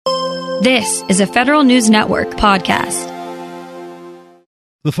This is a Federal News Network podcast.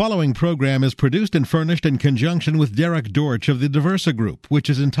 The following program is produced and furnished in conjunction with Derek Dortch of the Diversa Group,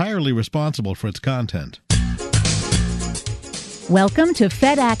 which is entirely responsible for its content. Welcome to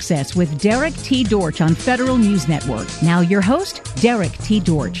Fed Access with Derek T. Dortch on Federal News Network. Now your host, Derek T.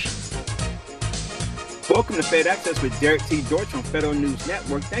 Dortch. Welcome to Fed Access with Derek T. Dortch on Federal News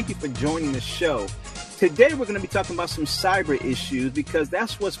Network. Thank you for joining the show. Today we're going to be talking about some cyber issues because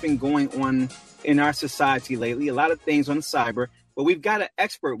that's what's been going on in our society lately. A lot of things on cyber, but we've got an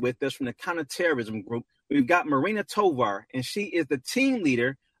expert with us from the Counterterrorism Group. We've got Marina Tovar, and she is the team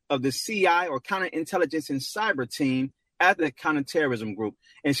leader of the CI or Counterintelligence and Cyber team at the Counterterrorism Group.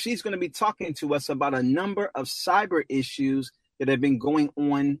 And she's going to be talking to us about a number of cyber issues that have been going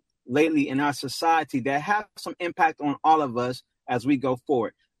on lately in our society that have some impact on all of us as we go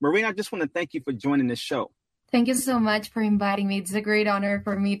forward. Marina, I just want to thank you for joining the show. Thank you so much for inviting me. It's a great honor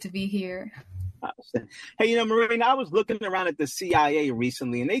for me to be here. Hey, Marina, I was looking around at the CIA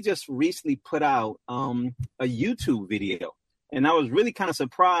recently, and they just recently put out a YouTube video. And I was really kind of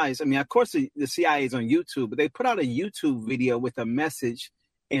surprised. I mean, of course, the CIA is on YouTube, but they put out a YouTube video with a message.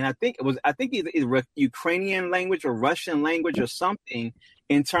 And I think either Ukrainian language or Russian language or something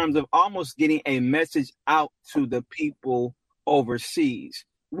in terms of almost getting a message out to the people overseas.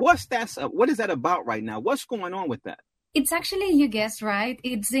 What is that about right now? What's going on with that? It's actually, you guessed right,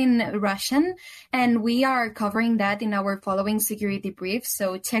 it's in Russian, and we are covering that in our following security brief,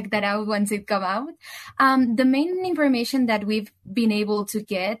 so check that out once it comes out. The main information that we've been able to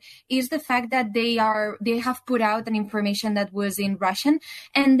get is the fact that they have put out an information that was in Russian,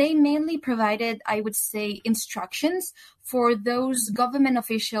 and they mainly provided, I would say, instructions for those government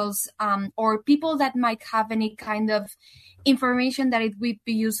officials or people that might have any kind of information that it would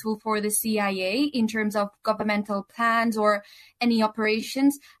be useful for the CIA in terms of governmental plans or any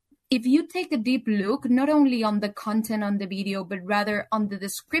operations. If you take a deep look, not only on the content on the video, but rather on the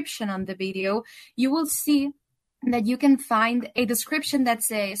description on the video, you will see that you can find a description that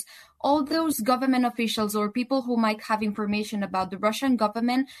says, all those government officials or people who might have information about the Russian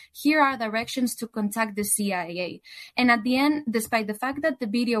government, here are directions to contact the CIA. And at the end, despite the fact that the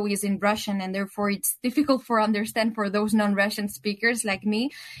video is in Russian and therefore it's difficult for understand for those non-Russian speakers like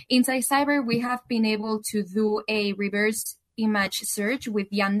me, inside Cyber, we have been able to do a reverse image search with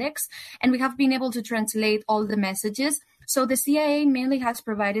Yandex, and we have been able to translate all the messages. So the CIA mainly has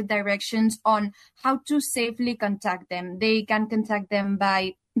provided directions on how to safely contact them. They can contact them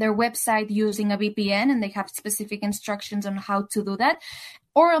by their website using a VPN, and they have specific instructions on how to do that.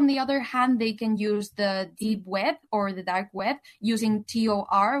 Or on the other hand, they can use the deep web or the dark web using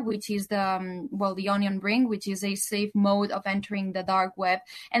Tor, which is the onion ring, which is a safe mode of entering the dark web.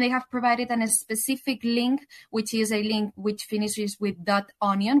 And they have provided a specific link, which is a link which finishes with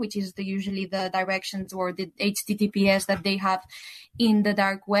 .onion, which is usually the directions or the HTTPS that they have in the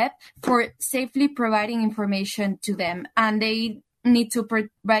dark web for safely providing information to them. And they need to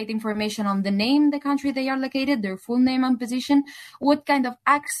provide information on the name, the country they are located, their full name and position, what kind of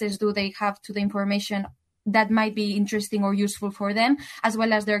access do they have to the information that might be interesting or useful for them, as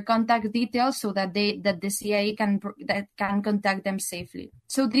well as their contact details so that the CIA can contact them safely.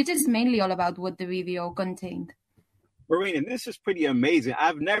 So this is mainly all about what the video contained. Marina, this is pretty amazing.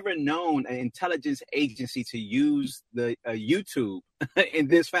 I've never known an intelligence agency to use the YouTube in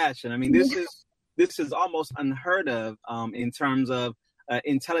this fashion. I mean, This is almost unheard of in terms of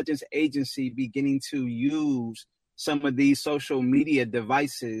intelligence agency beginning to use some of these social media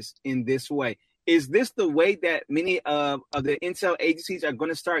devices in this way. Is this the way that many of the intel agencies are going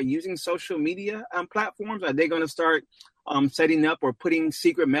to start using social media platforms? Are they going to start setting up or putting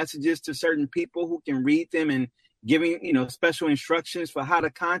secret messages to certain people who can read them and giving, special instructions for how to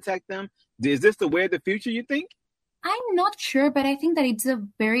contact them? Is this the way of the future, you think? I'm not sure, but I think that it's a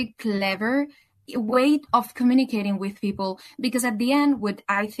very clever way of communicating with people, because at the end, what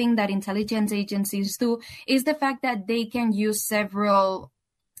I think that intelligence agencies do is the fact that they can use several,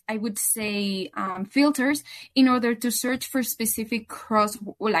 I would say, filters in order to search for specific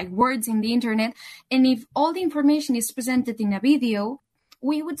words in the internet. And if all the information is presented in a video,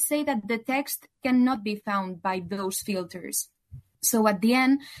 we would say that the text cannot be found by those filters. So at the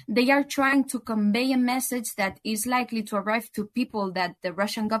end, they are trying to convey a message that is likely to arrive to people that the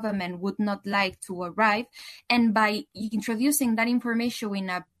Russian government would not like to arrive. And by introducing that information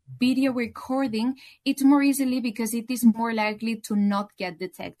in a video recording, it's more easily because it is more likely to not get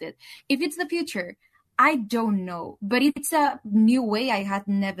detected. If it's the future, I don't know, but it's a new way. I had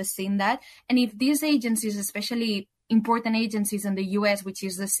never seen that. And if these agencies, especially important agencies in the US, which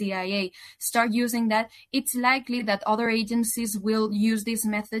is the CIA, start using that, it's likely that other agencies will use this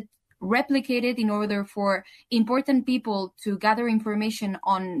method replicated in order for important people to gather information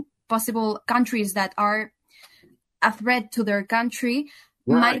on possible countries that are a threat to their country,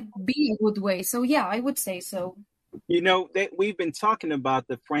 might be a good way. So yeah, I would say so. You know, we've been talking about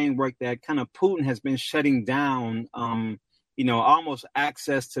the framework that kind of Putin has been shutting down, you know, almost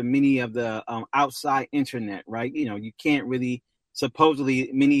access to many of the outside internet, right? You know, you can't really, supposedly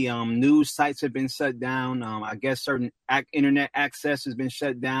many news sites have been shut down. I guess certain internet access has been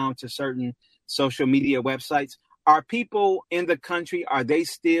shut down to certain social media websites. Are people in the country, are they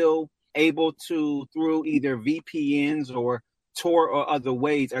still able to, through either VPNs or Tor or other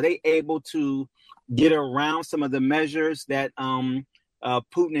ways, are they able to get around some of the measures that Putin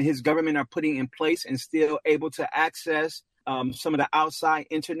and his government are putting in place and still able to access some of the outside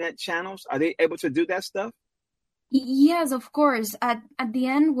internet channels? Are they able to do that stuff? Yes, of course. At the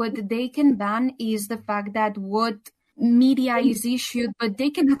end, what they can ban is the fact that what media is issued, but they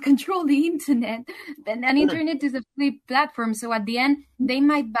cannot control the internet. And internet is a free platform. So at the end, they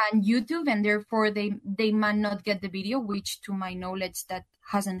might ban YouTube, and therefore they might not get the video, which to my knowledge that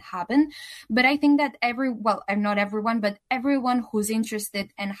hasn't happened. But I think that not everyone, but everyone who's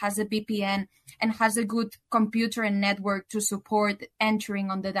interested and has a VPN and has a good computer and network to support entering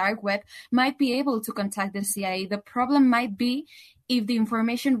on the dark web might be able to contact the CIA. The problem might be if the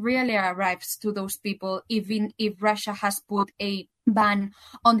information really arrives to those people, even if Russia has put a ban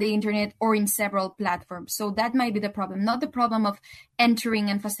on the internet or in several platforms. So that might be the problem, not the problem of entering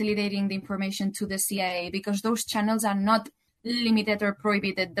and facilitating the information to the CIA, because those channels are not limited or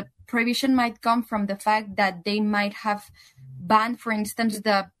prohibited. The prohibition might come from the fact that they might have banned, for instance,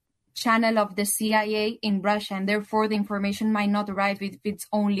 the channel of the CIA in Russia, and therefore the information might not arrive if it's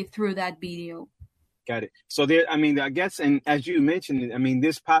only through that video. Got it. So there, I mean, I guess, and as you mentioned, I mean,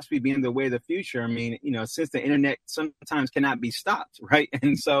 this possibly being the way of the future. I mean, you know, since the internet sometimes cannot be stopped, right?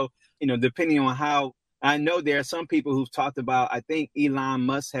 And so, you know, depending on how, I know there are some people who've talked about, I think Elon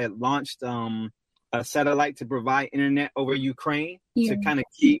Musk had launched a satellite to provide internet over Ukraine to kind of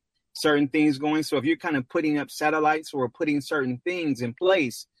keep certain things going. So if you're kind of putting up satellites or putting certain things in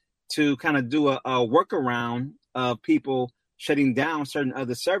place to kind of do a workaround of people shutting down certain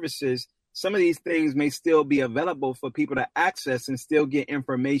other services, some of these things may still be available for people to access and still get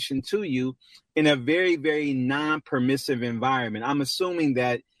information to you in a very, very non-permissive environment. I'm assuming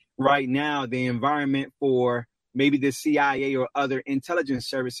that right now the environment for maybe the CIA or other intelligence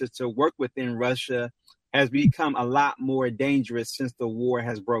services to work within Russia has become a lot more dangerous since the war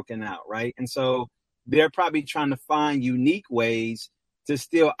has broken out, right? And so they're probably trying to find unique ways to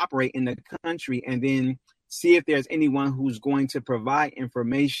still operate in the country and then see if there's anyone who's going to provide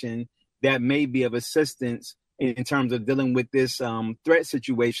information that may be of assistance in terms of dealing with this threat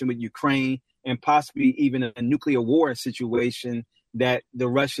situation with Ukraine and possibly even a nuclear war situation that the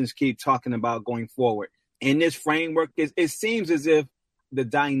Russians keep talking about going forward. In this framework, it seems as if the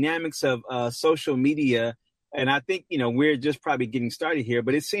dynamics of social media, and I think, you know, we're just probably getting started here,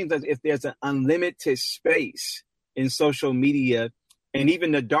 but it seems as if there's an unlimited space in social media and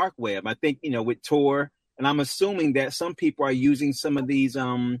even the dark web. I think, you know, with Tor, and I'm assuming that some people are using some of these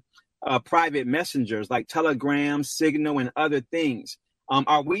private messengers like Telegram, Signal, and other things.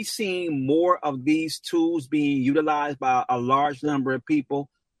 Are we seeing more of these tools being utilized by a large number of people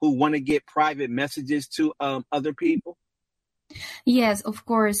who want to get private messages to other people? Yes, of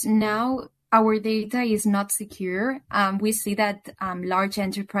course. Now our data is not secure. We see that large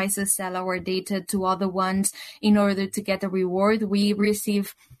enterprises sell our data to other ones in order to get a reward. We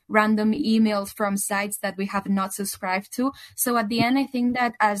receive random emails from sites that we have not subscribed to. So at the end, I think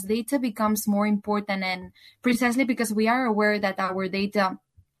that as data becomes more important, and precisely because we are aware that our data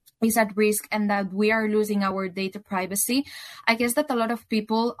is at risk and that we are losing our data privacy, I guess that a lot of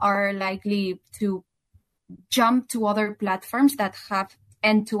people are likely to jump to other platforms that have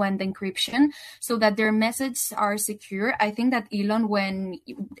end-to-end encryption so that their messages are secure. I think that Elon, when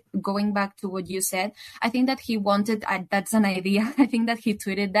going back to what you said, I think that he wanted, that's an idea, I think that he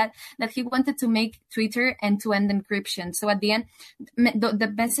tweeted that he wanted to make Twitter end-to-end encryption. So at the end,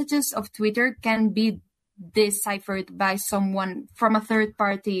 the messages of Twitter can be deciphered by someone from a third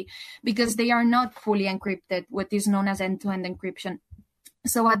party because they are not fully encrypted, what is known as end-to-end encryption.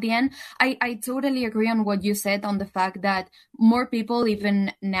 So at the end, I totally agree on what you said on the fact that more people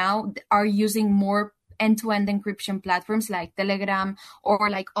even now are using more end-to-end encryption platforms like Telegram or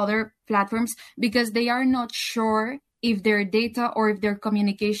like other platforms because they are not sure if their data or if their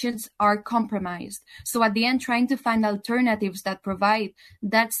communications are compromised. So at the end, trying to find alternatives that provide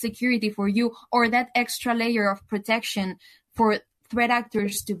that security for you or that extra layer of protection for threat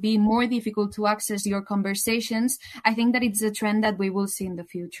actors to be more difficult to access your conversations, I think that it's a trend that we will see in the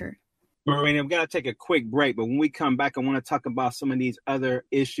future. Marina, we've got to take a quick break, but when we come back, I want to talk about some of these other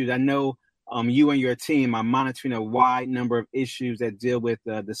issues. I know you and your team are monitoring a wide number of issues that deal with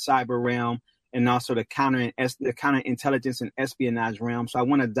the cyber realm and also the counterintelligence and espionage realm. So I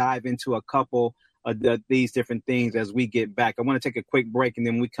want to dive into a couple of these different things as we get back. I want to take a quick break, and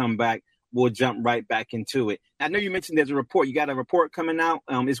then when we come back, we'll jump right back into it. I know you mentioned there's a report. You got a report coming out.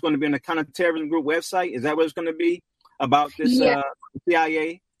 It's going to be on the Counterterrorism Group website. Is that what it's going to be about this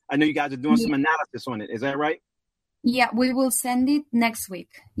CIA? I know you guys are doing some analysis on it. Is that right? Yeah, we will send it next week.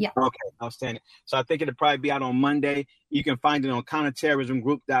 Yeah. Okay, outstanding. So I think it'll probably be out on Monday. You can find it on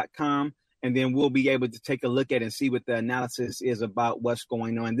counterterrorismgroup.com, and then we'll be able to take a look at it and see what the analysis is about what's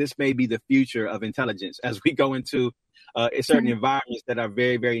going on. This may be the future of intelligence as we go into certain environments that are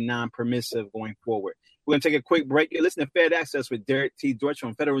very, very non-permissive going forward. We're going to take a quick break. You're listening to Fed Access with Derek T. Dortch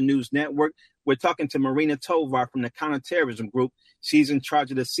on Federal News Network. We're talking to Marina Tovar from the Counterterrorism Group. She's in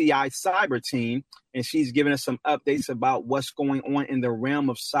charge of the CI cyber team, and she's giving us some updates about what's going on in the realm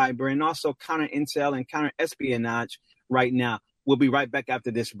of cyber and also counter intel and counter espionage right now. We'll be right back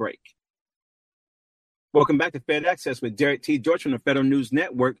after this break. Welcome back to Fed Access with Derek T. Dortch from the Federal News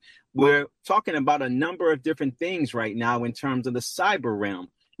Network. We're talking about a number of different things right now in terms of the cyber realm.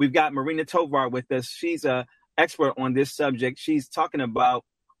 We've got Marina Tovar with us. She's an expert on this subject. She's talking about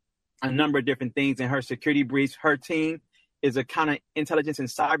a number of different things in her security briefs. Her team is a counterintelligence and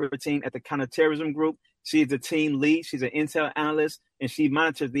cyber team at the Counterterrorism Group. She's the team lead. She's an intel analyst, and she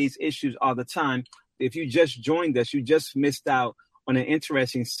monitors these issues all the time. If you just joined us, you just missed out on an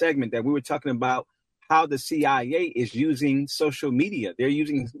interesting segment that we were talking about how the CIA is using social media. They're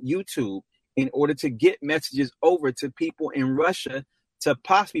using YouTube in order to get messages over to people in Russia to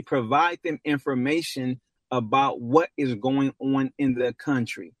possibly provide them information about what is going on in the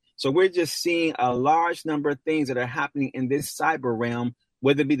country. So we're just seeing a large number of things that are happening in this cyber realm,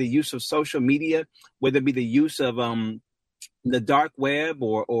 whether it be the use of social media, whether it be the use of the dark web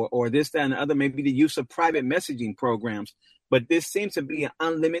or this, that, and the other, maybe the use of private messaging programs. But this seems to be an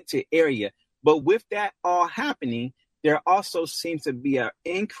unlimited area. But with that all happening, there also seems to be an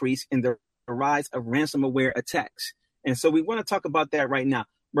increase in the rise of ransomware attacks. And so we want to talk about that right now.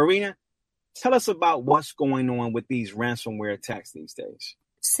 Marina, tell us about what's going on with these ransomware attacks these days.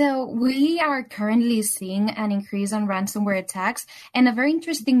 So we are currently seeing an increase on ransomware attacks, and a very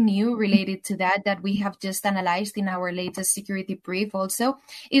interesting news related to that we have just analyzed in our latest security brief also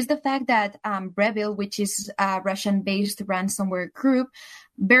is the fact that Revil, which is a Russian-based ransomware group,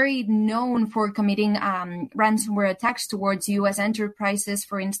 very known for committing ransomware attacks towards U.S. enterprises,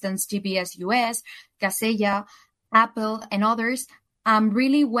 for instance, GBS US, Kaseya, Apple, and others,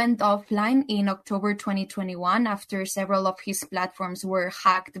 really went offline in October 2021 after several of his platforms were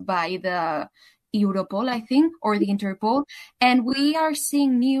hacked by the Europol, I think, or the Interpol. And we are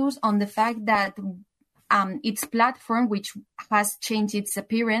seeing news on the fact that its platform, which has changed its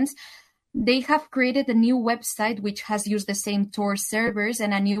appearance, they have created a new website which has used the same Tor servers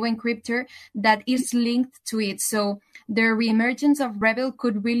and a new encryptor that is linked to it. So the reemergence of Revil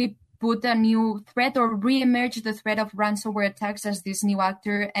could really put a new threat or re-emerge the threat of ransomware attacks as this new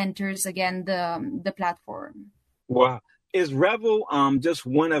actor enters again the platform. Wow. Is Revil just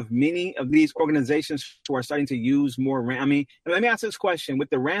one of many of these organizations who are starting to use more? Let me ask this question.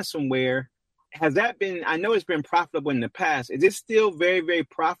 With the ransomware, has that been, I know it's been profitable in the past. Is it still very, very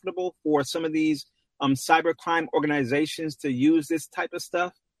profitable for some of these cybercrime organizations to use this type of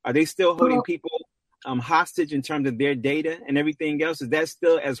stuff? Are they still holding people hostage in terms of their data and everything else? Is that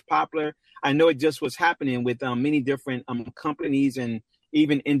still as popular? I know it just was happening with many different companies and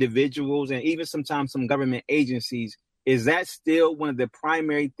even individuals and even sometimes some government agencies. Is that still one of the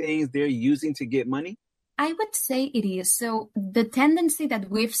primary things they're using to get money? I would say it is. So the tendency that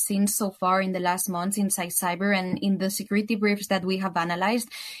we've seen so far in the last months inside cyber and in the security briefs that we have analyzed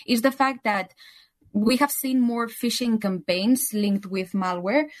is the fact that we have seen more phishing campaigns linked with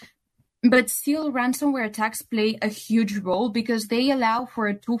malware. But still, ransomware attacks play a huge role because they allow for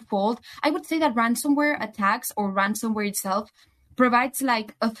a twofold. I would say that ransomware attacks or ransomware itself provides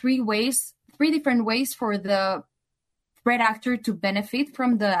like three different ways for the threat actor to benefit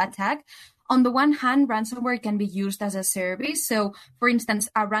from the attack. On the one hand, ransomware can be used as a service. So, for instance,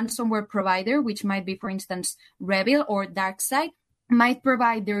 a ransomware provider, which might be, for instance, Revil or DarkSide, might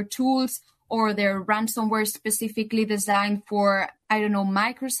provide their tools or their ransomware specifically designed for,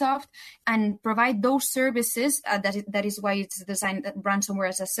 Microsoft, and provide those services, that is why it's designed ransomware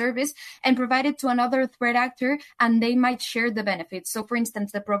as a service, and provide it to another threat actor, and they might share the benefits. So, for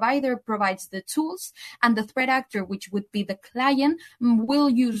instance, the provider provides the tools, and the threat actor, which would be the client, will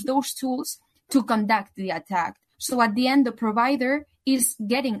use those tools to conduct the attack. So at the end, the provider is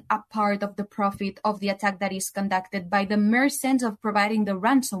getting a part of the profit of the attack that is conducted by the mere sense of providing the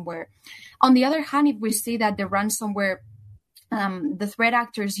ransomware. On the other hand, if we see that the ransomware the threat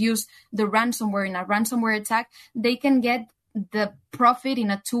actors use the ransomware in a ransomware attack, they can get the profit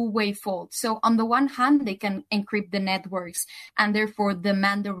in a two-way fold. So on the one hand, they can encrypt the networks and therefore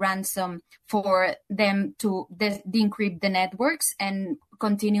demand the ransom for them to de-encrypt the networks and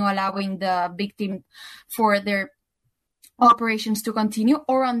continue allowing the victim for their operations to continue.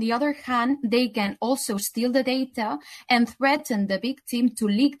 Or on the other hand, they can also steal the data and threaten the victim to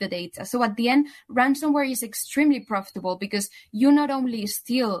leak the data. So at the end, ransomware is extremely profitable because you not only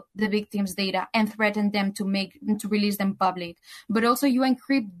steal the victim's data and threaten them to release them public, but also you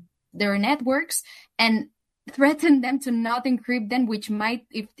encrypt their networks and threaten them to not encrypt them, which might,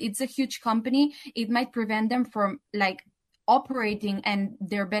 if it's a huge company, it might prevent them from operating, and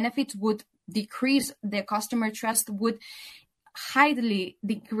their benefits would decrease, the customer trust would highly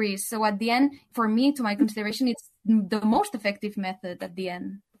decrease. So at the end, for me, to my consideration, it's the most effective method at the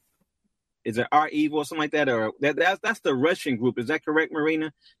end. Is it REvil or something like that? Or that's the Russian group. Is that correct,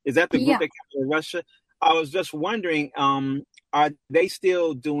 Marina? Is that the group that came from Russia? I was just wondering, are they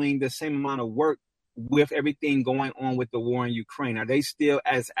still doing the same amount of work with everything going on with the war in Ukraine? Are they still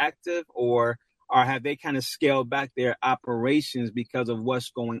as active, or have they kind of scaled back their operations because of what's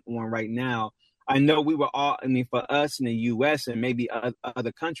going on right now? I know we were all, for us in the U.S. and maybe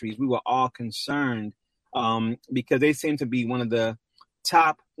other countries, we were all concerned because they seem to be one of the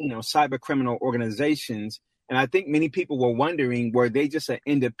top, cyber criminal organizations. And I think many people were wondering, were they just an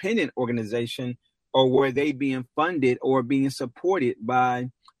independent organization, or were they being funded or being supported by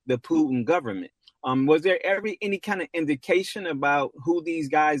the Putin government? Was there any kind of indication about who these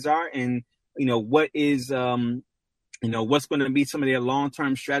guys are and what is, what's going to be some of their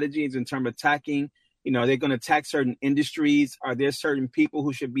long-term strategies in terms of attacking? Are they going to attack certain industries? Are there certain people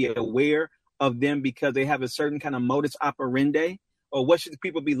who should be aware of them because they have a certain kind of modus operandi? Or what should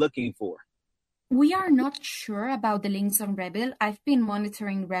people be looking for? We are not sure about the links on REvil. I've been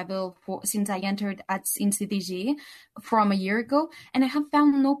monitoring REvil since I entered in CTG from a year ago, and I have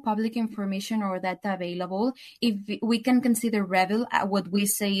found no public information or data available. If we can consider REvil what we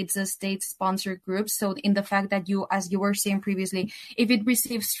say it's a state-sponsored group, so in the fact that as you were saying previously, if it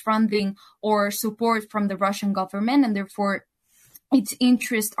receives funding or support from the Russian government and therefore its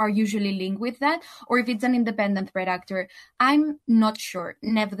interests are usually linked with that, or if it's an independent threat actor, I'm not sure.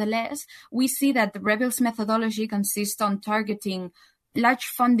 Nevertheless, we see that the REvil's methodology consists on targeting large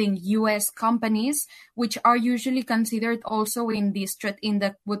funding U.S. companies, which are usually considered also in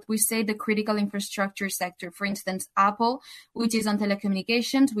what we say the critical infrastructure sector. For instance, Apple, which is on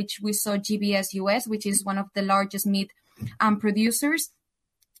telecommunications, which we saw GBS US, which is one of the largest meat producers.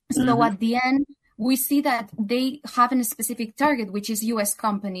 So at the end, we see that they have a specific target, which is U.S.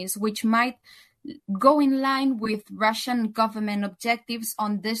 companies, which might go in line with Russian government objectives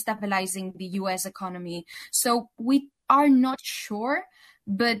on destabilizing the U.S. economy. So we are not sure,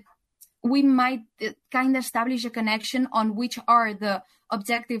 but we might kind of establish a connection on which are the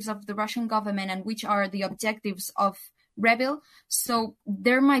objectives of the Russian government and which are the objectives of REvil. So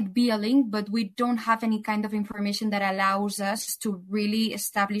there might be a link, but we don't have any kind of information that allows us to really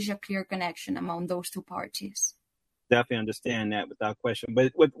establish a clear connection among those two parties. Definitely understand that without question.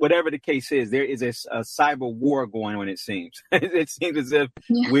 But whatever the case is, there is a cyber war going on, it seems. It seems as if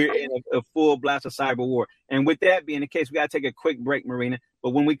we're in a full blast of cyber war. And with that being the case, we got to take a quick break, Marina.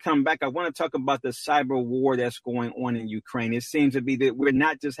 But when we come back, I want to talk about the cyber war that's going on in Ukraine. It seems to be that we're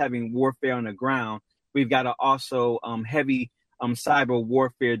not just having warfare on the ground. We've got a also heavy cyber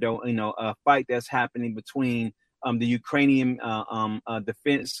warfare, a fight that's happening between the Ukrainian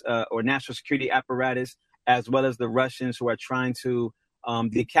defense or national security apparatus, as well as the Russians who are trying to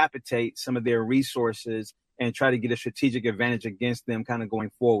decapitate some of their resources and try to get a strategic advantage against them kind of going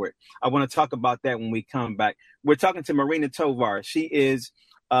forward. I want to talk about that when we come back. We're talking to Marina Tovar. She is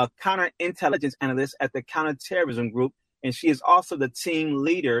a counterintelligence analyst at the Counterterrorism Group, and she is also the team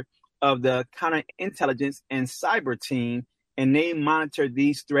leader of the counterintelligence and cyber team, and they monitor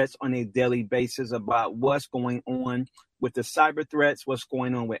these threats on a daily basis about what's going on with the cyber threats, what's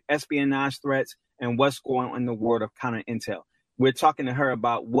going on with espionage threats, and what's going on in the world of counterintel. We're talking to her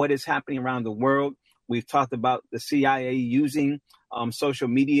about what is happening around the world. We've talked about the CIA using social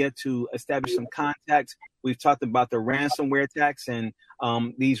media to establish some contacts. We've talked about the ransomware attacks and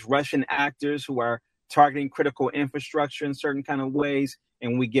these Russian actors who are targeting critical infrastructure in certain kind of ways.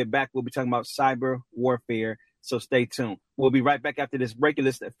 And when we get back, we'll be talking about cyber warfare. So stay tuned. We'll be right back after this break. You're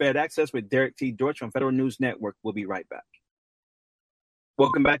listening to Fed Access with Derek T. Dortch on Federal News Network. We'll be right back.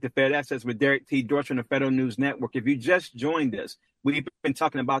 Welcome back to Fed Access with Derek T. Dortch from the Federal News Network. If you just joined us, we've been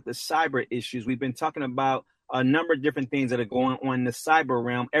talking about the cyber issues. We've been talking about a number of different things that are going on in the cyber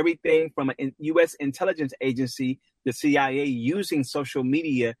realm, everything from a U.S. intelligence agency, the CIA, using social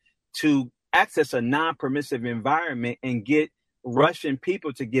media to access a non-permissive environment and get Russian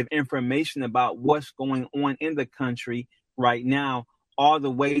people to give information about what's going on in the country right now, all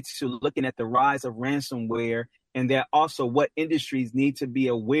the way to looking at the rise of ransomware, and that also what industries need to be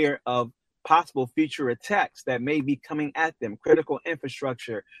aware of possible future attacks that may be coming at them, critical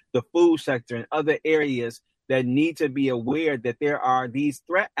infrastructure, the food sector, and other areas that need to be aware that there are these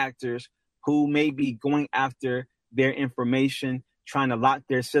threat actors who may be going after their information, trying to lock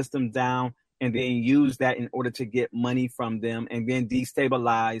their system down, and then use that in order to get money from them and then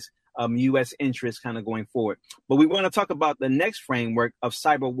destabilize U.S. interests kind of going forward. But we want to talk about the next framework of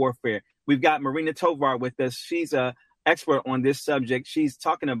cyber warfare. We've got Marina Tovar with us. She's an expert on this subject. She's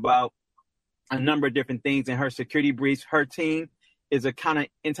talking about a number of different things in her security briefs. Her team is a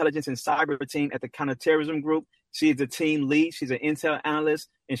counterintelligence and cyber team at the Counterterrorism Group. She is a team lead. She's an intel analyst,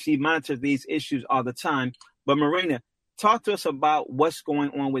 and she monitors these issues all the time. But Marina, talk to us about what's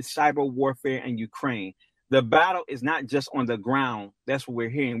going on with cyber warfare in Ukraine. The battle is not just on the ground. That's what we're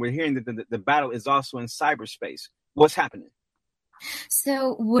hearing. We're hearing that the battle is also in cyberspace. What's happening?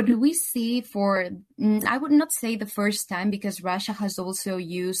 So what we see I would not say the first time, because Russia has also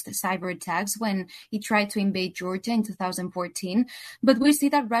used cyber attacks when it tried to invade Georgia in 2014. But we see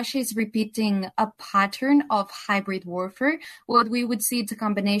that Russia is repeating a pattern of hybrid warfare. What we would see is a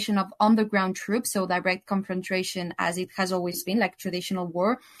combination of on-the-ground troops, so direct confrontation as it has always been, like traditional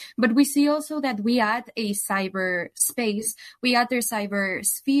war. But we see also that we add a cyber space, we add their cyber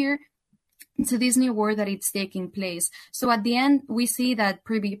sphere to this new war that it's taking place. So at the end, we see that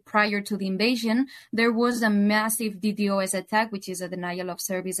prior to the invasion, there was a massive DDoS attack, which is a denial of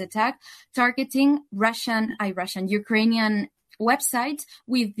service attack, targeting Ukrainian websites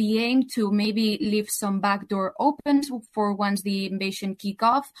with the aim to maybe leave some backdoor open for once the invasion kick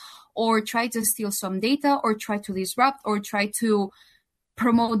off, or try to steal some data, or try to disrupt, or try to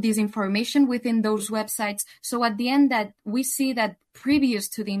promote disinformation within those websites. So at the end, that we see that previous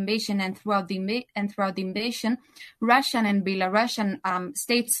to the invasion and throughout the invasion, Russian and Belarusian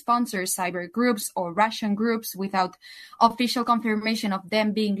state-sponsored cyber groups or Russian groups without official confirmation of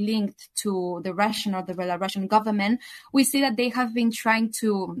them being linked to the Russian or the Belarusian government, we see that they have been trying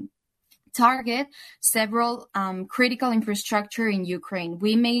to target several critical infrastructure in Ukraine.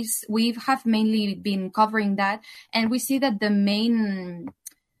 We have mainly been covering that, and we see that the main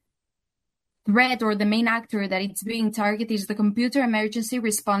threat or the main actor that it's being targeted is the Computer Emergency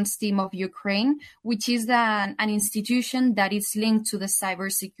Response Team of Ukraine, which is an institution that is linked to the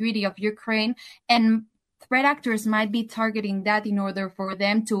cybersecurity of Ukraine, and threat actors might be targeting that in order for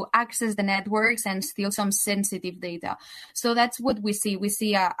them to access the networks and steal some sensitive data. So that's what we see. We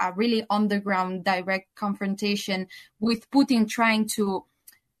see a really on-the-ground direct confrontation with Putin trying to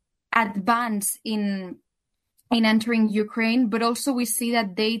advance in entering Ukraine, but also we see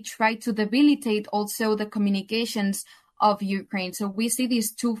that they try to debilitate also the communications of Ukraine. So we see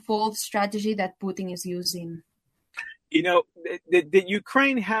this twofold strategy that Putin is using. You know, did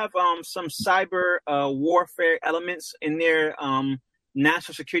Ukraine have some cyber warfare elements in their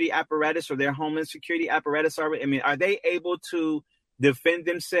national security apparatus or their homeland security apparatus already? I mean, are they able to defend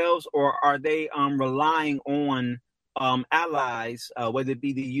themselves, or are they relying on allies, whether it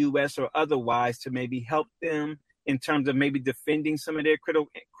be the U.S. or otherwise, to maybe help them in terms of maybe defending some of their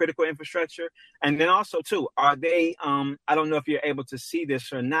critical infrastructure? And then also, too, are they, I don't know if you're able to see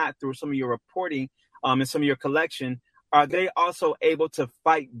this or not through some of your reporting and some of your collection, are they also able to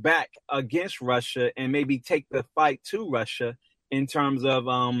fight back against Russia and maybe take the fight to Russia in terms of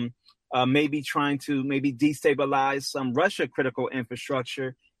maybe trying to maybe destabilize some Russia critical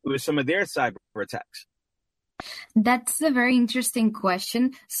infrastructure with some of their cyber attacks? That's a very interesting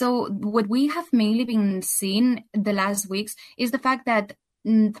question. So what we have mainly been seeing the last weeks is the fact that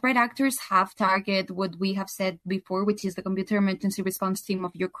threat actors have targeted what we have said before, which is the Computer Emergency Response Team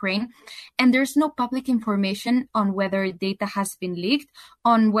of Ukraine. And there's no public information on whether data has been leaked,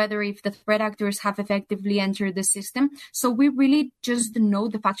 on whether if the threat actors have effectively entered the system. So we really just know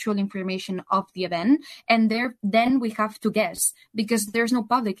the factual information of the event. And then we have to guess, because there's no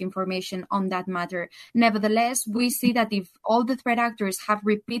public information on that matter. Nevertheless, we see that if all the threat actors have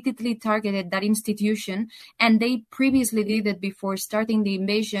repeatedly targeted that institution, and they previously did it before starting the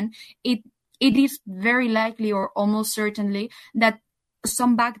invasion, it is very likely or almost certainly that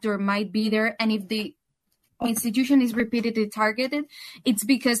some backdoor might be there. And if the institution is repeatedly targeted, it's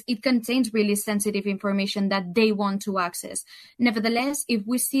because it contains really sensitive information that they want to access. Nevertheless, if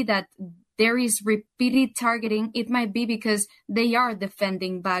we see that there is repeated targeting, it might be because they are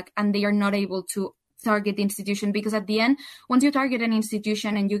defending back and they are not able to target the institution, because at the end, once you target an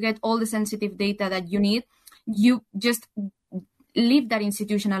institution and you get all the sensitive data that you need, you just leave that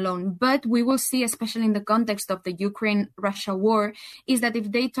institution alone. But we will see, especially in the context of the Ukraine-Russia war, is that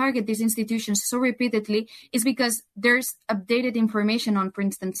if they target these institutions so repeatedly, it's because there's updated information on, for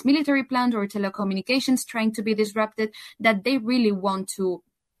instance, military plans or telecommunications trying to be disrupted that they really want to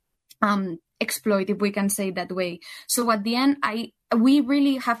exploit, if we can say it that way. So at the end, we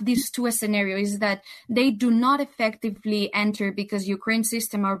really have these two scenarios, that they do not effectively enter because Ukraine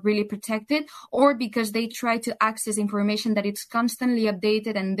systems are really protected, or because they try to access information that it's constantly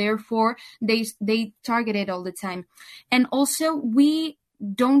updated and therefore they target it all the time. And also we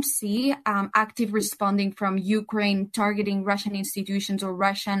don't see active responding from Ukraine targeting Russian institutions or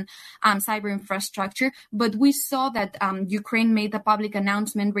Russian cyber infrastructure, but we saw that Ukraine made a public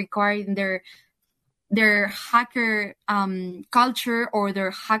announcement requiring their hacker culture or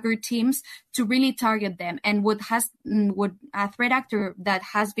their hacker teams to really target them. And what a threat actor that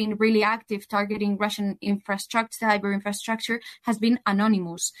has been really active targeting Russian cyber infrastructure has been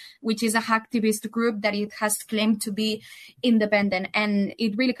Anonymous, which is a hacktivist group that it has claimed to be independent. And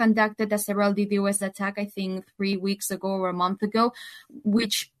it really conducted a several DDoS attack, I think 3 weeks ago or a month ago,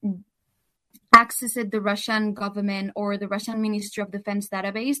 which accessed the Russian government or the Russian Ministry of Defense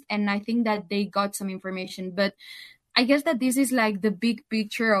database. And I think that they got some information. But I guess that this is like the big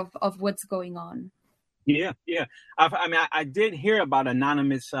picture of what's going on. Yeah. I did hear about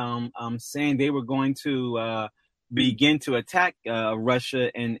Anonymous saying they were going to begin to attack Russia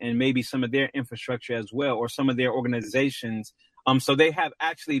and maybe some of their infrastructure as well, or some of their organizations. So they have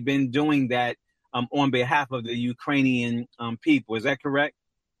actually been doing that on behalf of the Ukrainian people. Is that correct?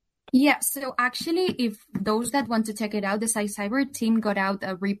 Yeah, so actually, if those that want to check it out, the Cyber team got out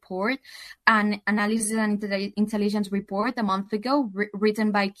a report, an analysis and intelligence report a month ago,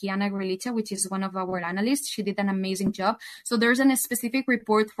 written by Kiana Grilicha, which is one of our analysts. She did an amazing job. So there's a specific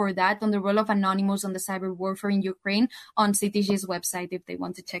report for that on the role of Anonymous on the cyber warfare in Ukraine on CTG's website if they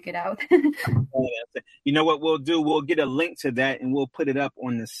want to check it out. You know what we'll do? We'll get a link to that and we'll put it up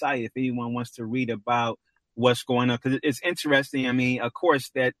on the site if anyone wants to read about what's going on. Because it's interesting. I mean, of course,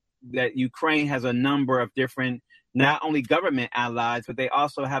 that Ukraine has a number of different, not only government allies, but they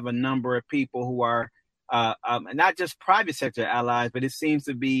also have a number of people who are not just private sector allies, but it seems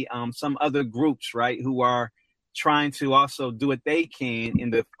to be some other groups, right, who are trying to also do what they can in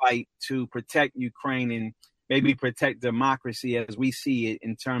the fight to protect Ukraine and maybe protect democracy as we see it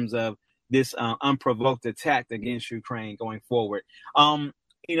in terms of this unprovoked attack against Ukraine going forward.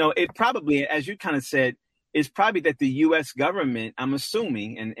 It probably, as you kind of said, is probably that the U.S. government, I'm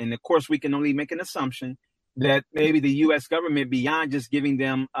assuming, and of course we can only make an assumption, that maybe the U.S. government, beyond just giving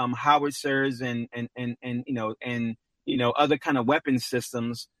them howitzers and other kind of weapon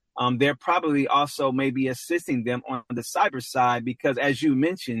systems, they're probably also maybe assisting them on the cyber side, because as you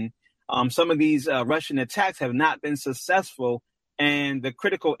mentioned, some of these Russian attacks have not been successful, and the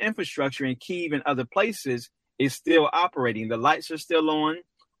critical infrastructure in Kyiv and other places is still operating. The lights are still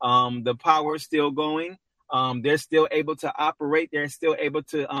on, the power is still going. They're still able to operate. They're still able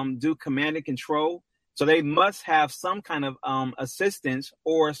to do command and control. So they must have some kind of assistance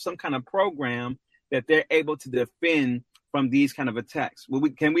or some kind of program that they're able to defend from these kind of attacks.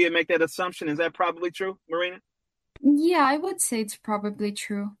 Can we make that assumption? Is that probably true, Marina? Yeah, I would say it's probably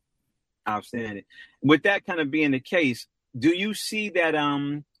true. Outstanding. With that kind of being the case, do you see that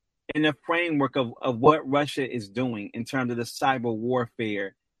in the framework of what Russia is doing in terms of the cyber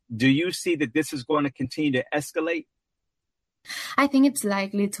warfare, do you see that this is going to continue to escalate? I think it's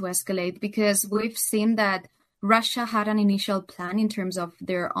likely to escalate because we've seen that Russia had an initial plan in terms of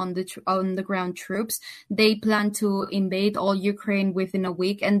their on the ground troops. They planned to invade all Ukraine within a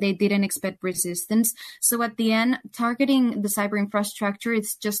week, and they didn't expect resistance. So at the end, targeting the cyber infrastructure,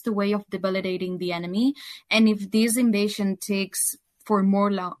 it's just a way of debilitating the enemy. And if this invasion takes for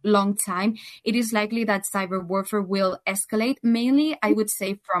more long time, it is likely that cyber warfare will escalate, mainly, I would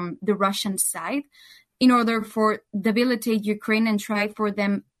say, from the Russian side, in order for debilitate Ukraine and try for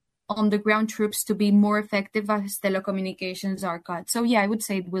them on the ground troops to be more effective as telecommunications are cut. So yeah, I would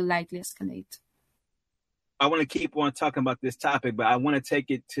say it will likely escalate. I want to keep on talking about this topic, but I want to take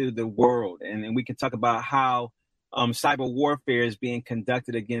it to the world, and we can talk about how cyber warfare is being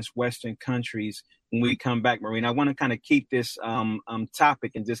conducted against Western countries when we come back, Marina. I want to kind of keep this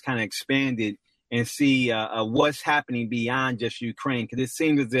topic and just kind of expand it and see what's happening beyond just Ukraine, because it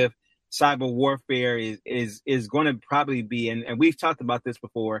seems as if cyber warfare is going to probably be, and we've talked about this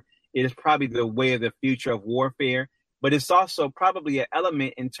before, it is probably the way of the future of warfare, but it's also probably an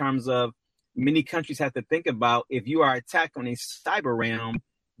element in terms of many countries have to think about, if you are attacked on a cyber realm,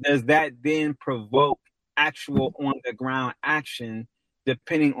 does that then provoke actual on the ground action,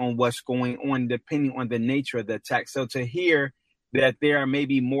 depending on what's going on, depending on the nature of the attack. So to hear that there are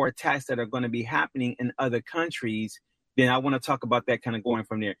maybe more attacks that are going to be happening in other countries, then I want to talk about that kind of going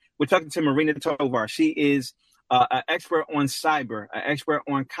from there. We're talking to Marina Tovar. She is an expert on cyber, an expert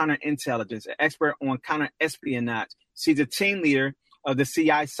on counterintelligence, an expert on counter-espionage. She's a team leader of the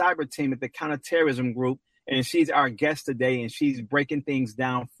CI cyber team at the Counterterrorism Group, and she's our guest today, and she's breaking things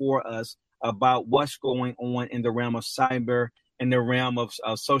down for us about what's going on in the realm of cyber, in the realm of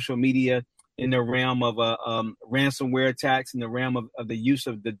social media, in the realm of ransomware attacks, in the realm of the use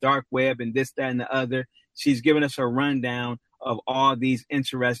of the dark web and this, that, and the other. She's given us a rundown of all these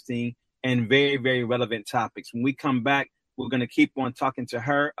interesting and very, very relevant topics. When we come back, we're going to keep on talking to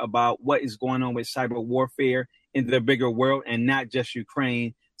her about what is going on with cyber warfare in the bigger world and not just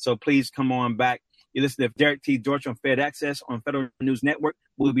Ukraine. So please come on back. You listen to Derek T. Dortch on Fed Access on Federal News Network.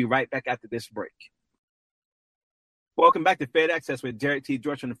 We'll be right back after this break. Welcome back to Fed Access with Derek T.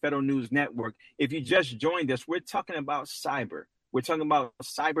 Dortch on the Federal News Network. If you just joined us, we're talking about cyber. We're talking about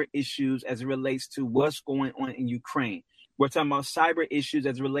cyber issues as it relates to what's going on in Ukraine. We're talking about cyber issues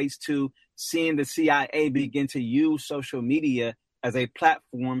as it relates to seeing the CIA begin to use social media as a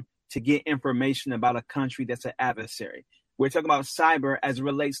platform to get information about a country that's an adversary. We're talking about cyber as it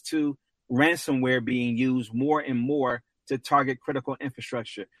relates to ransomware being used more and more to target critical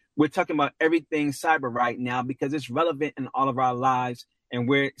infrastructure. We're talking about everything cyber right now because it's relevant in all of our lives, and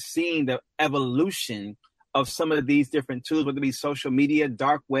we're seeing the evolution of some of these different tools, whether it be social media,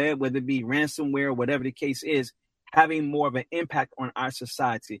 dark web, whether it be ransomware, whatever the case is, having more of an impact on our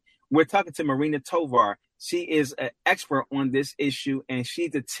society. We're talking to Marina Tovar. She is an expert on this issue, and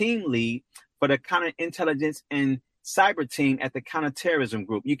she's the team lead for the counterintelligence and cyber team at the Counterterrorism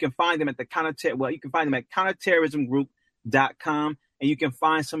Group. You can find them at counterterrorismgroup.com, and you can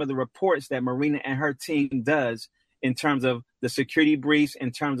find some of the reports that Marina and her team does in terms of the security briefs,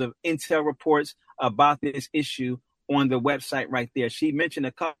 in terms of intel reports about this issue on the website right there. She mentioned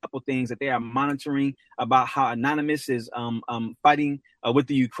a couple things that they are monitoring about how Anonymous is fighting with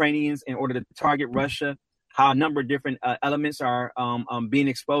the Ukrainians in order to target Russia, how a number of different elements are being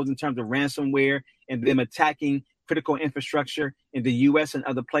exposed in terms of ransomware and them attacking critical infrastructure in the U.S. and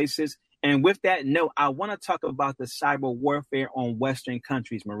other places. And with that note, I want to talk about the cyber warfare on Western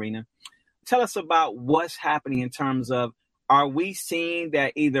countries, Marina. Tell us about what's happening in terms of, are we seeing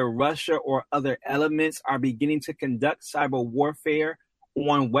that either Russia or other elements are beginning to conduct cyber warfare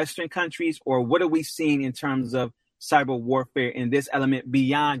on Western countries, or what are we seeing in terms of cyber warfare in this element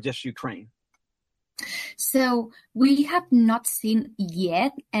beyond just Ukraine? So we have not seen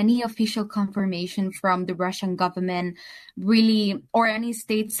yet any official confirmation from the Russian government really, or any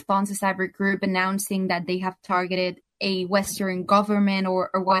state-sponsored cyber group announcing that they have targeted a Western government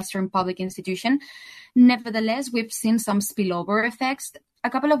or a Western public institution. Nevertheless, we've seen some spillover effects. A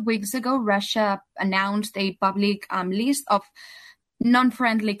couple of weeks ago, Russia announced a public list of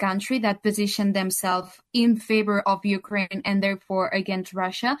non-friendly countries that positioned themselves in favor of Ukraine and therefore against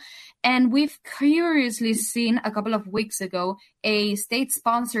Russia. And we've curiously seen a couple of weeks ago a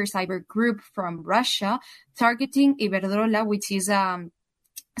state-sponsored cyber group from Russia targeting Iberdrola, which is a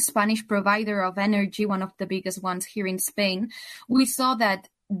Spanish provider of energy, one of the biggest ones here in Spain. We saw that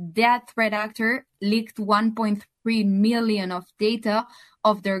threat actor leaked 1.3 million of data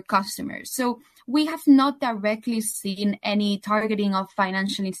of their customers. So we have not directly seen any targeting of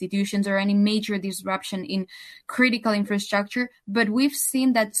financial institutions or any major disruption in critical infrastructure, but we've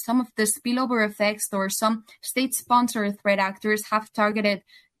seen that some of the spillover effects or some state-sponsored threat actors have targeted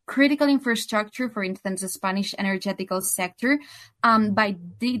critical infrastructure, for instance, the Spanish energetical sector, by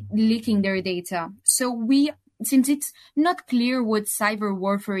leaking their data. So since it's not clear what cyber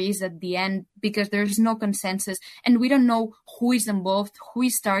warfare is at the end, because there's no consensus and we don't know who is involved, who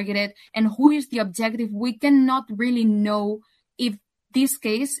is targeted, and who is the objective, we cannot really know if this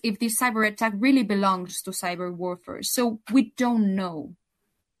cyber attack really belongs to cyber warfare. So we don't know.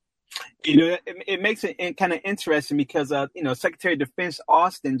 You know, it makes it kind of interesting because, Secretary of Defense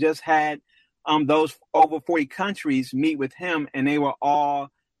Austin just had those over 40 countries meet with him, and they were all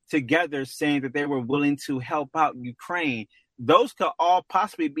together saying that they were willing to help out Ukraine. Those could all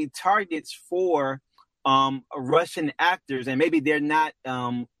possibly be targets for Russian actors, and maybe they're not,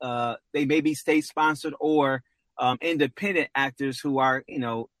 they may be state-sponsored or independent actors who are,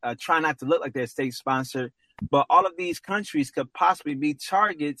 trying not to look like they're state-sponsored. But all of these countries could possibly be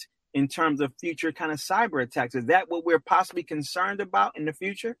targets in terms of future kind of cyber attacks? Is that what we're possibly concerned about in the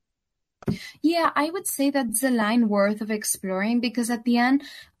future? Yeah, I would say that's a line worth of exploring, because at the end,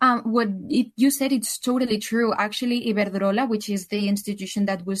 you said, it's totally true. Actually, Iberdrola, which is the institution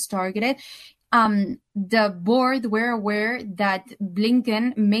that was targeted, the board were aware that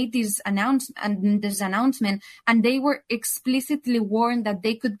Blinken made this announcement, and they were explicitly warned that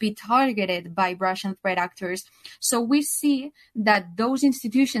they could be targeted by Russian threat actors. So we see that those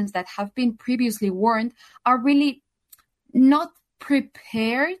institutions that have been previously warned are really not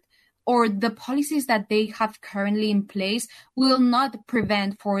prepared, or the policies that they have currently in place will not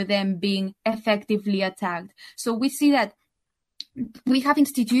prevent for them being effectively attacked. So we see that we have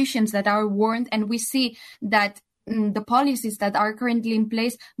institutions that are warned, and we see that the policies that are currently in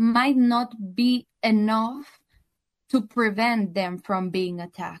place might not be enough to prevent them from being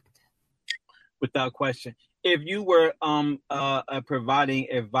attacked. Without question. If you were providing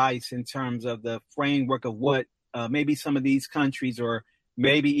advice in terms of the framework of what maybe some of these countries, or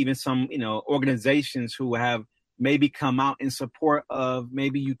maybe even some, organizations who have maybe come out in support of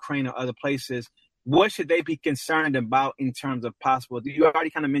maybe Ukraine or other places, what should they be concerned about in terms of possible? You already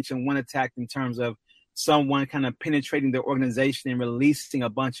kind of mentioned one attack in terms of someone kind of penetrating the organization and releasing a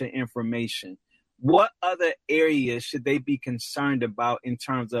bunch of information. What other areas should they be concerned about in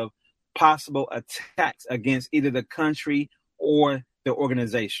terms of possible attacks against either the country or the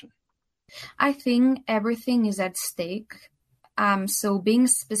organization? I think everything is at stake. So being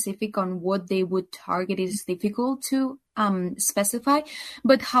specific on what they would target is difficult to specify.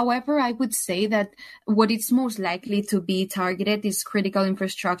 But however, I would say that what is most likely to be targeted is critical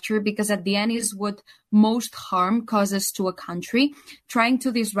infrastructure, because at the end is what most harm causes to a country. Trying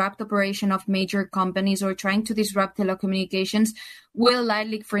to disrupt operation of major companies or trying to disrupt telecommunications will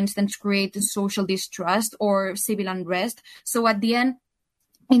likely, for instance, create social distrust or civil unrest. So at the end,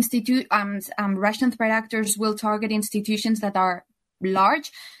 Russian threat actors will target institutions that are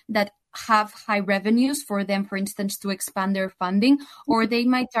large, that have high revenues for them, for instance, to expand their funding, or they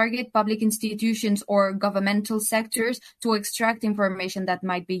might target public institutions or governmental sectors to extract information that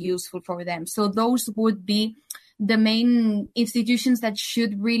might be useful for them. So those would be the main institutions that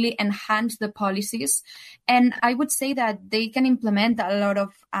should really enhance the policies. And I would say that they can implement a lot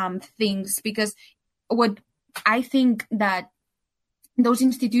of things, because what I think that those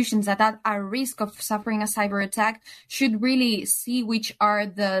institutions that are at risk of suffering a cyber attack should really see which are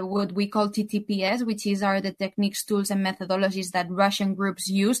what we call TTPs, which are the techniques, tools, and methodologies that Russian groups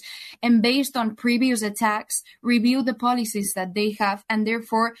use, and based on previous attacks, review the policies that they have, and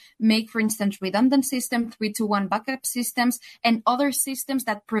therefore make, for instance, redundant system 3-2-1 backup systems and other systems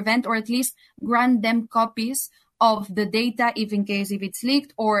that prevent, or at least grant them copies of the data if it's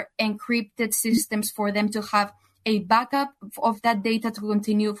leaked, or encrypted systems for them to have a backup of that data to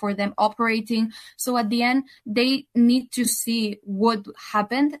continue for them operating. So at the end, they need to see what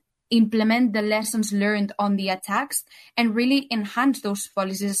happened, implement the lessons learned on the attacks, and really enhance those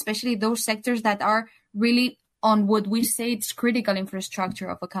policies, especially those sectors that are really on what we say it's critical infrastructure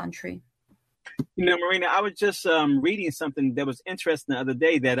of a country. Marina, I was just reading something that was interesting the other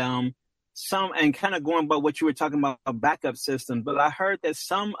day, that and kind of going by what you were talking about, backup systems, but I heard that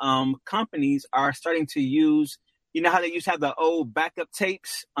some companies are starting to use, how they used to have the old backup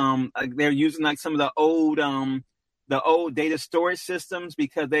tapes. They're using like some of the old data storage systems,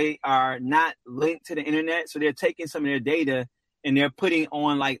 because they are not linked to the internet. So they're taking some of their data and they're putting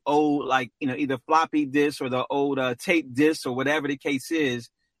on like old, either floppy disks or the old tape disks or whatever the case is,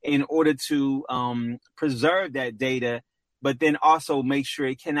 in order to preserve that data, but then also make sure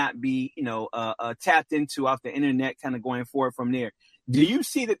it cannot be, tapped into off the internet, kind of going forward from there. Do you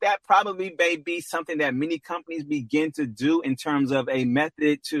see that probably may be something that many companies begin to do in terms of a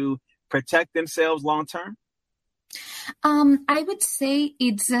method to protect themselves long term? I would say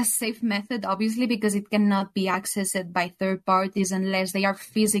it's a safe method, obviously, because it cannot be accessed by third parties unless they are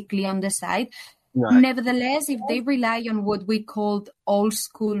physically on the site. Right. Nevertheless, if they rely on what we called old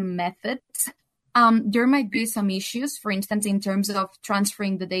school methods, there might be some issues, for instance, in terms of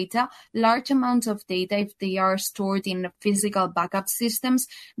transferring the data. Large amounts of data, if they are stored in physical backup systems,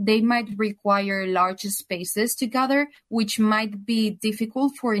 they might require large spaces to gather, which might be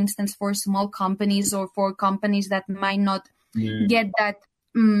difficult, for instance, for small companies or for companies that might not get that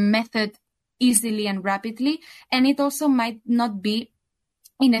method easily and rapidly. And it also might not be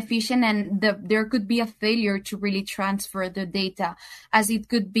inefficient, and there could be a failure to really transfer the data, as it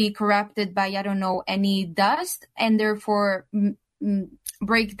could be corrupted by, any dust, and therefore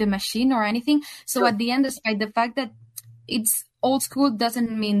break the machine or anything. So sure. At the end, despite the fact that it's old school,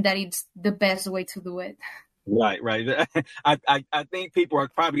 doesn't mean that it's the best way to do it. Right. I think people are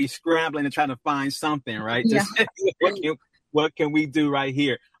probably scrambling and trying to find something, right? Yeah. What can we do right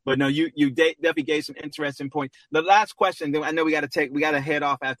here? But no, you definitely gave some interesting points. The last question, I know we got to head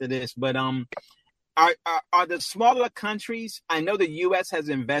off after this, but are the smaller countries? I know the U.S. has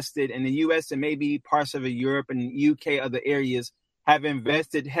invested, and the U.S. and maybe parts of Europe and UK, other areas have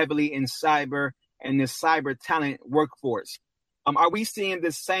invested heavily in cyber and the cyber talent workforce. Are we seeing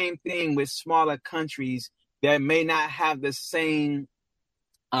the same thing with smaller countries that may not have the same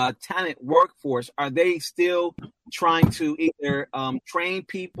talent workforce? Are they still trying to either train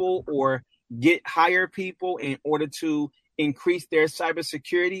people or hire people in order to increase their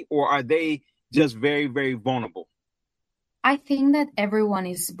cybersecurity, or are they just very, very vulnerable? I think that everyone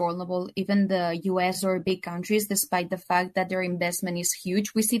is vulnerable, even the US or big countries, despite the fact that their investment is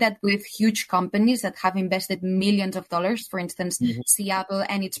huge. We see that with huge companies that have invested millions of dollars, for instance, Apple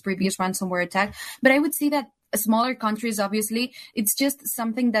and its previous ransomware attack. But I would say that smaller countries, obviously, it's just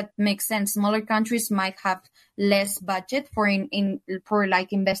something that makes sense. Smaller countries might have less budget for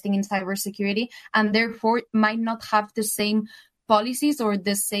investing in cybersecurity, and therefore might not have the same policies or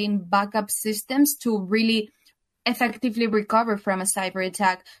the same backup systems to really effectively recover from a cyber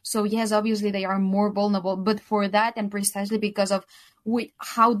attack. So yes, obviously they are more vulnerable, but for that, and precisely because of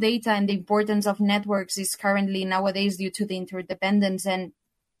how data and the importance of networks is currently nowadays due to the interdependence and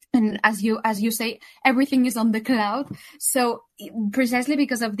as you say, everything is on the cloud. So precisely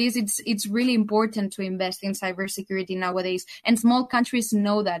because of this, it's really important to invest in cybersecurity nowadays. And small countries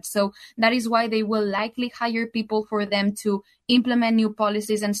know that. So that is why they will likely hire people for them to implement new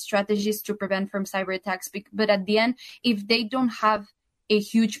policies and strategies to prevent from cyber attacks. But at the end, if they don't have a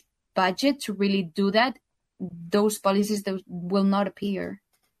huge budget to really do that, those policies will not appear.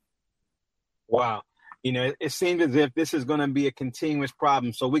 Wow. It seems as if this is going to be a continuous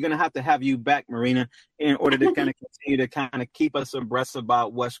problem. So we're going to have you back, Marina, in order to kind of continue to kind of keep us abreast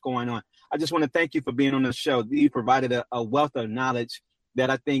about what's going on. I just want to thank you for being on the show. You provided a wealth of knowledge that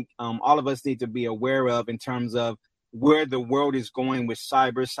I think all of us need to be aware of in terms of where the world is going with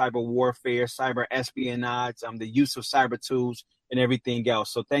cyber warfare, cyber espionage, the use of cyber tools and everything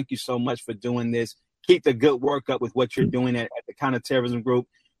else. So thank you so much for doing this. Keep the good work up with what you're doing at the Counterterrorism Group.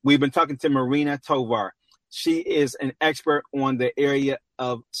 We've been talking to Marina Tovar. She is an expert on the area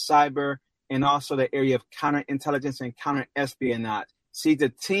of cyber and also the area of counterintelligence and counterespionage. She's a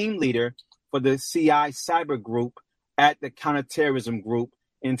team leader for the CI Cyber Group at the Counterterrorism Group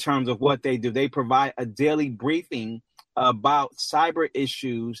in terms of what they do. They provide a daily briefing about cyber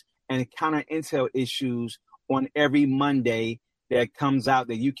issues and counter-intel issues on every Monday that comes out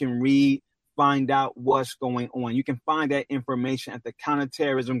that you can read, find out what's going on. You can find that information at the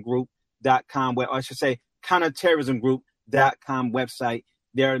counterterrorismgroup.com, or I should say counterterrorismgroup.com website.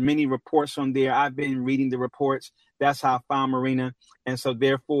 There are many reports on there. I've been reading the reports. That's how I found Marina. And so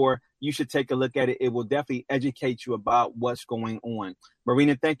therefore, you should take a look at it. It will definitely educate you about what's going on.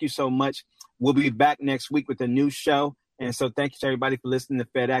 Marina, thank you so much. We'll be back next week with a new show. And so thank you to everybody for listening to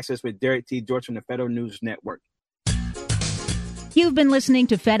Fed Access with Derek T. George from the Federal News Network. You've been listening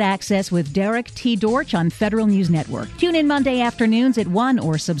to Fed Access with Derek T. Dortch on Federal News Network. Tune in Monday afternoons at 1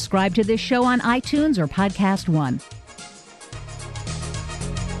 or subscribe to this show on iTunes or Podcast One.